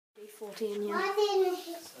40 in here. Not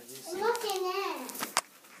in there.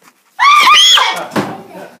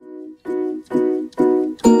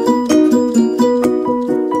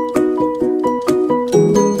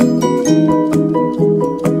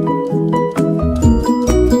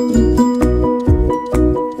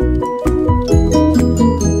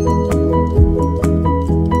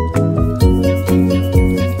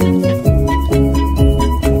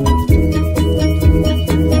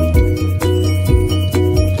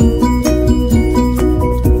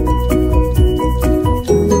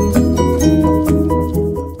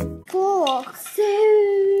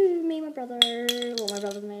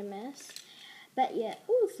 But yeah,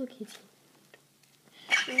 oh, it's so cute.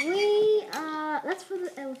 We are, that's for the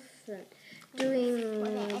elephant, doing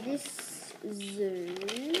this zoo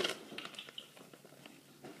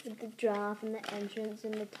with the giraffe and the entrance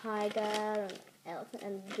and the tiger and the elephant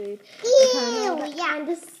and the dude. All that kind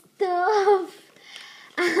of stuff.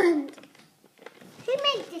 And who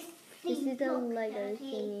made this this is a Lego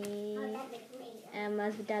thingy. And my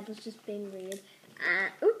dad was just being weird.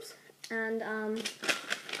 Oops. And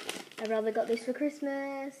my brother got this for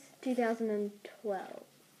Christmas, 2012.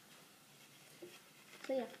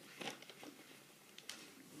 So yeah.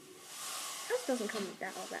 This doesn't come with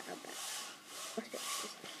that or that or that.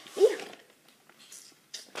 Yeah.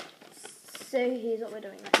 So here's what we're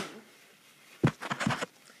doing right now.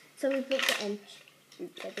 So we've built the entrance.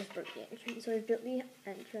 Oops, I just broke the entrance. So we've built the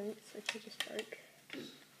entrance, which I just broke.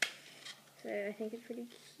 So I think it's pretty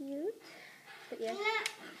cute. But yeah,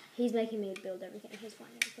 he's making me build everything. He's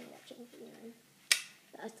finding everything, watching, you know.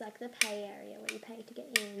 That's like the pay area where you pay to get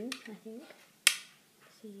in, I think.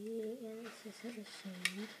 See, yeah, this is the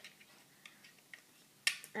shade.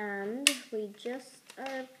 And we just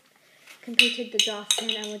completed the giraffe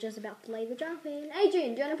pen and we're just about to lay the giraffe in.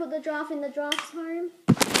 Adrian, do you want to put the giraffe in the giraffe's home?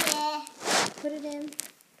 Yeah. Put it in.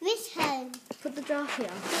 Which home? Put the giraffe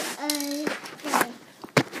here. Okay.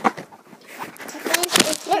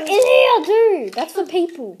 Look, in here too! That's for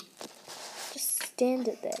people. Just stand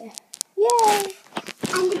it there. Yay!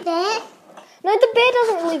 And the bear? No, the bear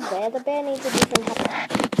doesn't live there. The bear needs a different habitat.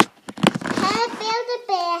 Can I build a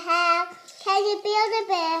bear house? Can you build a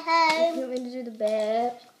bear home? You want me to do the bear?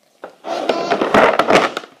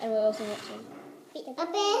 And we're also watching A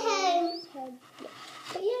bear home.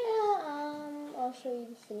 But yeah, I'll show you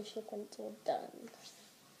the finished look when it's all done.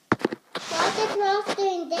 What's the giraffe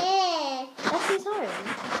doing there? That's his home.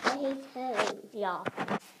 His home. Yeah.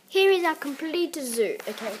 Here is our complete zoo.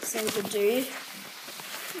 Okay, so the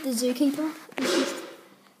zookeeper is just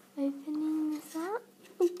opening this up.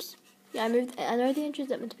 Oops. Yeah, I know the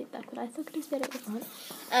entrance is meant to be back, but I thought it was better at the front.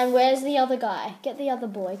 And where's the other guy? Get the other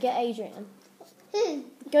boy. Get Adrian. Who?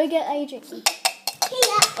 Go get Adrian. Here.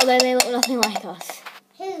 Although they look nothing like us.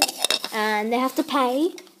 Who? And they have to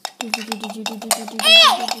pay. Wait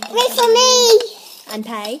for me. And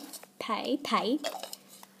pay.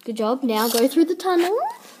 Good job. Now go through the tunnel.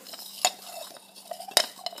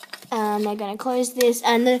 And they're going to close this.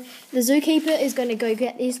 And the zookeeper is going to go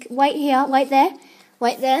get his... Wait here. Wait there.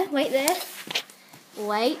 Wait there. Wait there.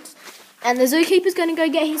 Wait. And the zookeeper's going to go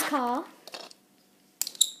get his car.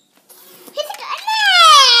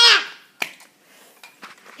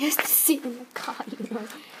 He has to sit in the car, you know.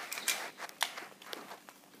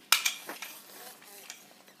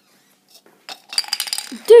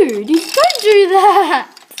 Dude, you don't do that!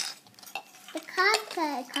 The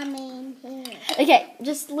car's coming in here. Okay,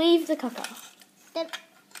 just leave the car.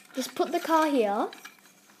 Just put the car here.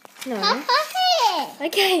 No. Here.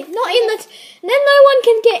 Okay, not in the... Then no one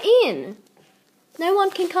can get in. No one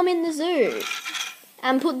can come in the zoo.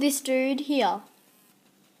 And put this dude here.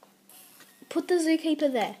 Put the zookeeper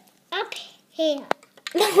there. Up here.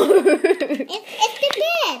 No. It's the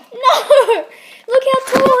bed. No. Look how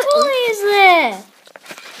tall he is there.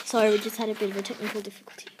 Sorry, we just had a bit of a technical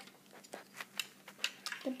difficulty.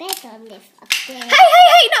 The bed don't live up there.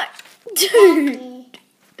 Hey, no. Dude.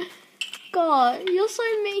 God, you're so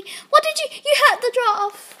mean. What did you... You hurt the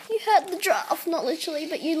giraffe. You hurt the giraffe, not literally,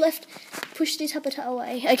 but you pushed his habitat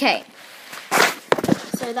away. Okay.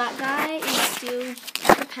 So that guy is still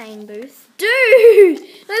at the paying booth. Dude!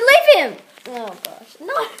 No, leave him! Oh, gosh.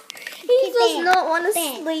 No. He does not want to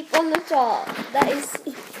sleep on the top. That is...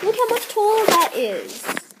 Look how much taller that is.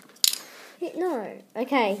 No.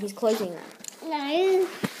 Okay, he's closing that. No.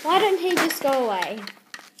 Why don't he just go away?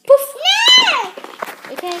 Poof! No!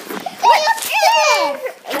 Okay. What?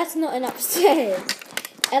 That's not an upstairs.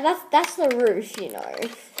 And that's the roof, you know.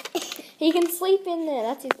 He can sleep in there.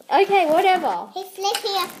 That's his... Okay, whatever. He's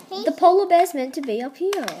sleeping up here. The polar bear's meant to be up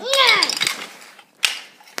here. No.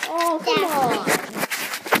 Oh, come on.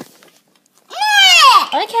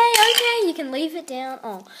 No. Okay. can leave it down.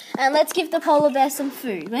 Oh, and let's give the polar bear some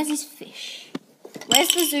food. Where's his fish? Where's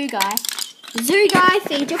the zoo guy? Zoo guy,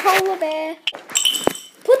 feed your polar bear.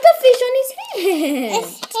 Put the fish on his head.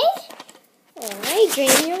 Oh,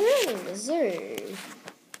 Adrian, you're ruining the zoo.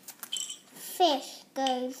 Fish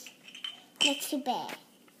goes next to bear.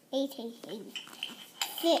 Eating things.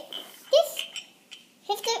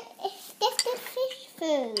 That's the fish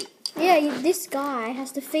food. Yeah, this guy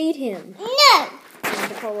has to feed him. No!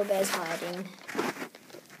 And the polar bear's hiding.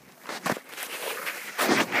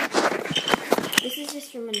 This is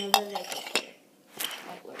just from another Lego.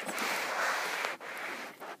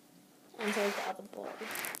 And so is the other ball.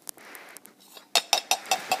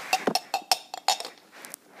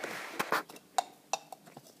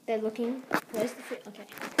 They're looking. Where's the fish? Okay.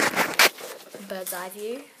 Bird's eye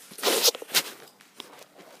view.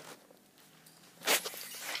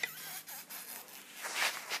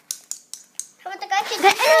 Time to go to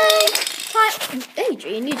the zoo.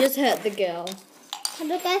 Adrian, you just hurt the girl. Time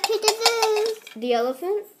to go to the zoo. The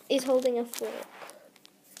elephant is holding a fork.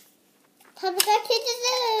 Time to go to the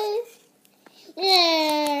zoo.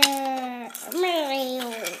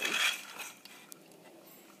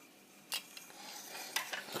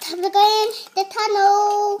 Time to go in the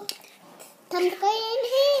tunnel. Time to go in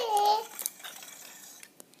here.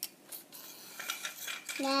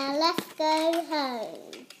 Now let's go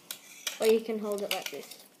home. Or you can hold it like this.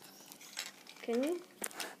 Can you?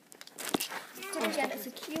 Can I get it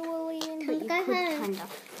securely in, Come but you go could home. kinda.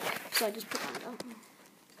 So I just put under.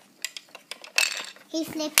 He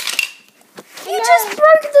slipped. You just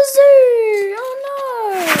broke the zoo! Oh no!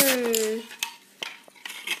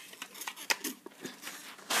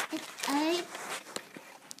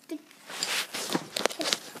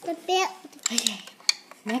 The bear. Okay,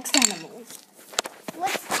 next animal.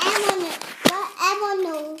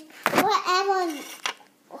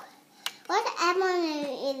 What animal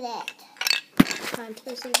is it? Time to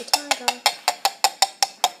go see the tiger.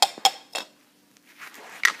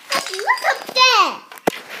 Look up there.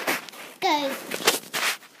 Go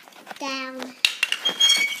down.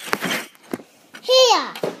 Here.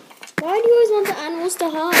 Why do you always want the animals to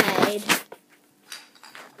hide?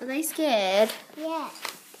 Are they scared? Yeah.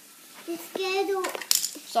 They're scared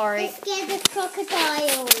Sorry. of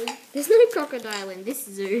crocodiles. There's no crocodile in this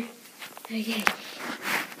zoo. Okay.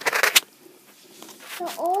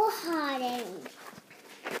 They're all hiding.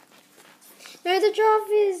 No, the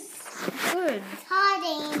giraffe is good. It's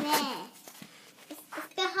hiding in there.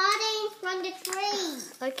 They're hiding from the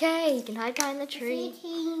tree. Okay, you can hide behind the tree.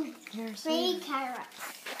 Eating Here's tree carrots.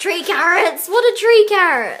 Tree carrots? What are tree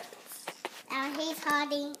carrots? And he's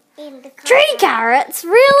hiding in the corner. Tree carrots?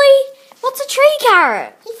 Really? What's a tree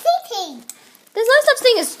carrot? He's eating. There's no such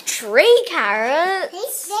thing as tree carrots.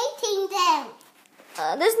 He's eating them.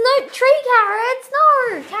 There's no tree carrots.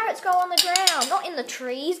 No, carrots grow on the ground, not in the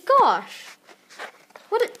trees. Gosh.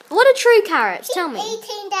 What are tree carrots? He's Tell me.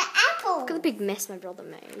 eating the apple. Look at the big mess my brother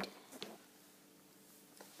made.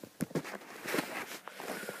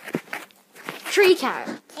 Tree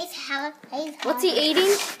carrot. What's he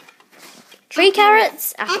eating? Tree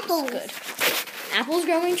carrots? Apples. Good. Apples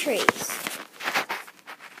grow in trees.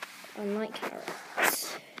 Unlike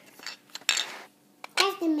carrots.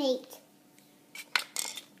 That's the meat.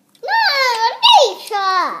 No,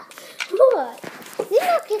 Alicia. What? You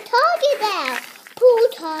knocked your target out. Poor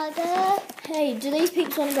tiger. Hey, do these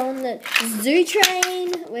peeps want to go on the zoo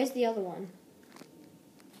train? Where's the other one?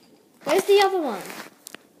 Where's the other one?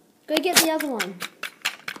 Go get the other one.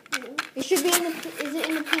 It should be in the. Is it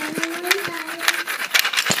in the piano room? Where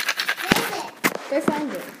is it? Go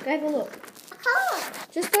find it. Go have a look. I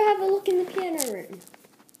can't. Just go have a look in the piano room.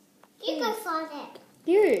 You go find it.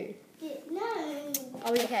 You. No.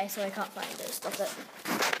 Oh, okay. So I can't find it. Stop it.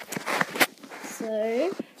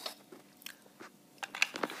 So.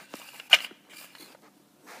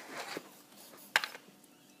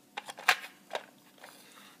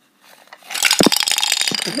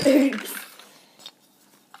 Oops.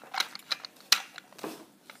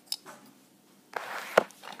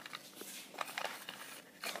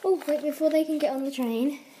 Oh, wait, before they can get on the train,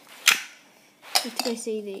 we have to go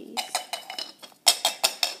see these.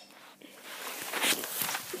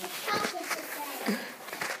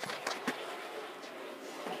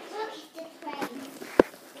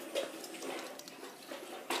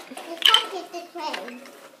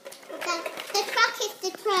 The truck is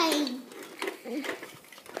the train.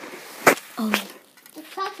 Oh. The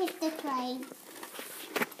truck is the train.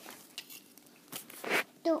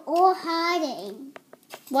 They're all hiding.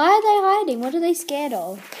 Why are they hiding? What are they scared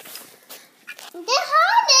of? They're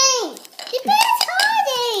hiding. The bear's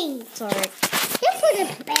hiding. Sorry. You put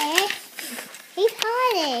a bear.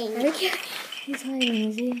 hiding. Okay. He's hiding,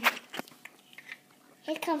 is he?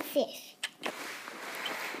 Here comes fish.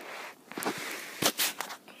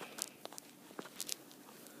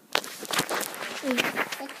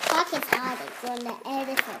 The truck is hiding from the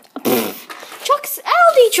elephant. Trucks,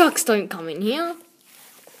 Aldi trucks don't come in here.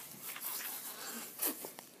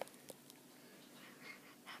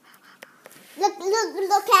 Look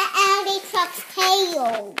at Aldi truck's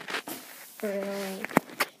tail. Really?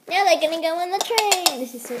 Now they're gonna go on the train.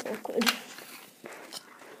 This is so awkward.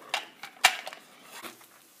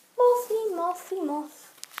 Mothy,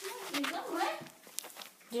 moth. He's not where?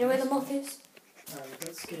 Do you know where the moth is? They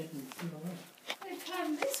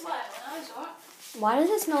came this way when I was right. Why does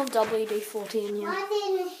it smell WD-40 in here?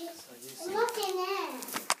 What's in there?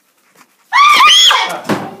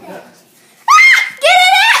 Get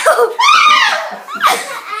it out!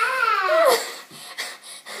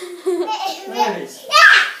 There it is.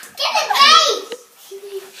 Get the face!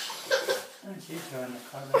 Aren't you trying to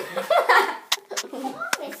cover it?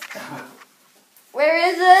 Where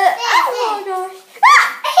is it? Oh gosh.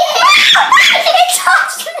 It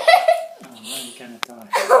touched me! Oh, now you're going to die.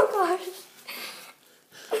 Oh gosh.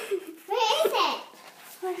 Where is it?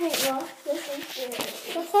 I hate moths. They're so scary.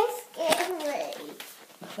 They're so scary.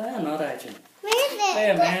 They are not, Adrian. Where is it? They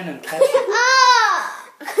are man and cat. Oh!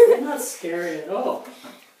 They're not scary at all.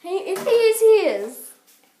 If he is, he is.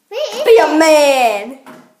 Where is Be it? a man!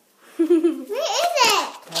 Where is it?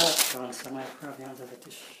 Oh, it's gone somewhere, probably under the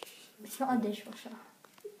It's not a dishwasher.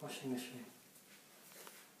 washing machine.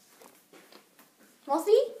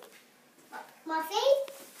 Mothy? Muffy?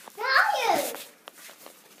 Where are you?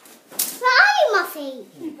 Where are you, Muffy?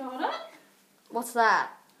 You got it? What's that?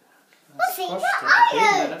 I Muffy, squashed where it are a bit you?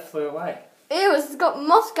 and then it flew away. Ew, it's got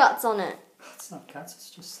moth guts on it. It's not cuts, it's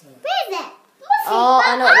just Where is it? Muffy, Oh, I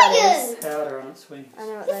where know what are that you? is. powder on its wings. I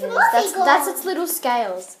know what It's that is. a mothie That's gone. its little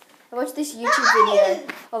scales. I watched this Where YouTube are video you?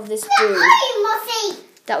 of this Where dude are you, Muffy?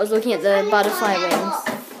 that was looking at the butterfly wings.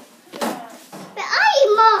 Where are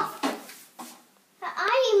you, Muff? Where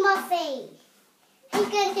are you, Muffy? He's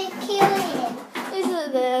going to kill him. Is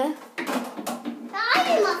it there? Where are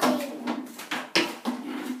you, Muffy?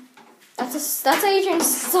 That's Adrian's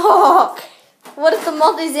sock. What if the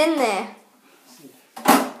moth is in there?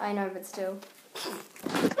 I know, but still.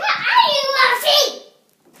 Where are you, Muffy?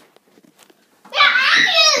 Where are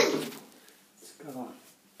you? It's gone.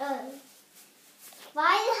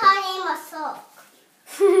 Why is it hiding my sock?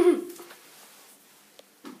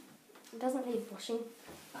 It doesn't need washing.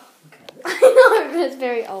 Okay. I know, but it's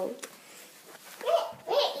very old.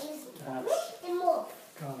 Where is the moth?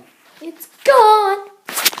 Gone. It's gone.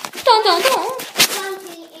 Dun, dun, dun.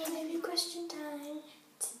 Daily Daily question time.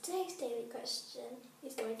 Today's daily question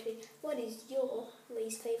is going to be, what is your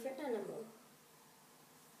least favourite animal?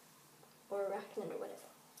 Or arachnid or whatever.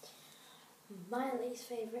 My least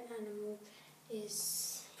favourite animal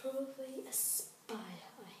is probably a spider.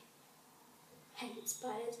 I hate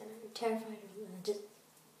spiders and I'm terrified of them. They're just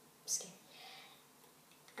scary.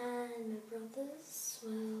 And my brother's,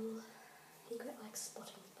 well, he quite likes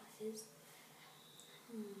spotting spiders.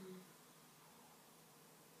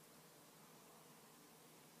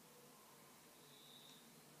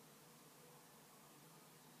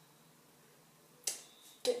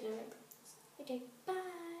 Don't know my brothers. Okay, bye.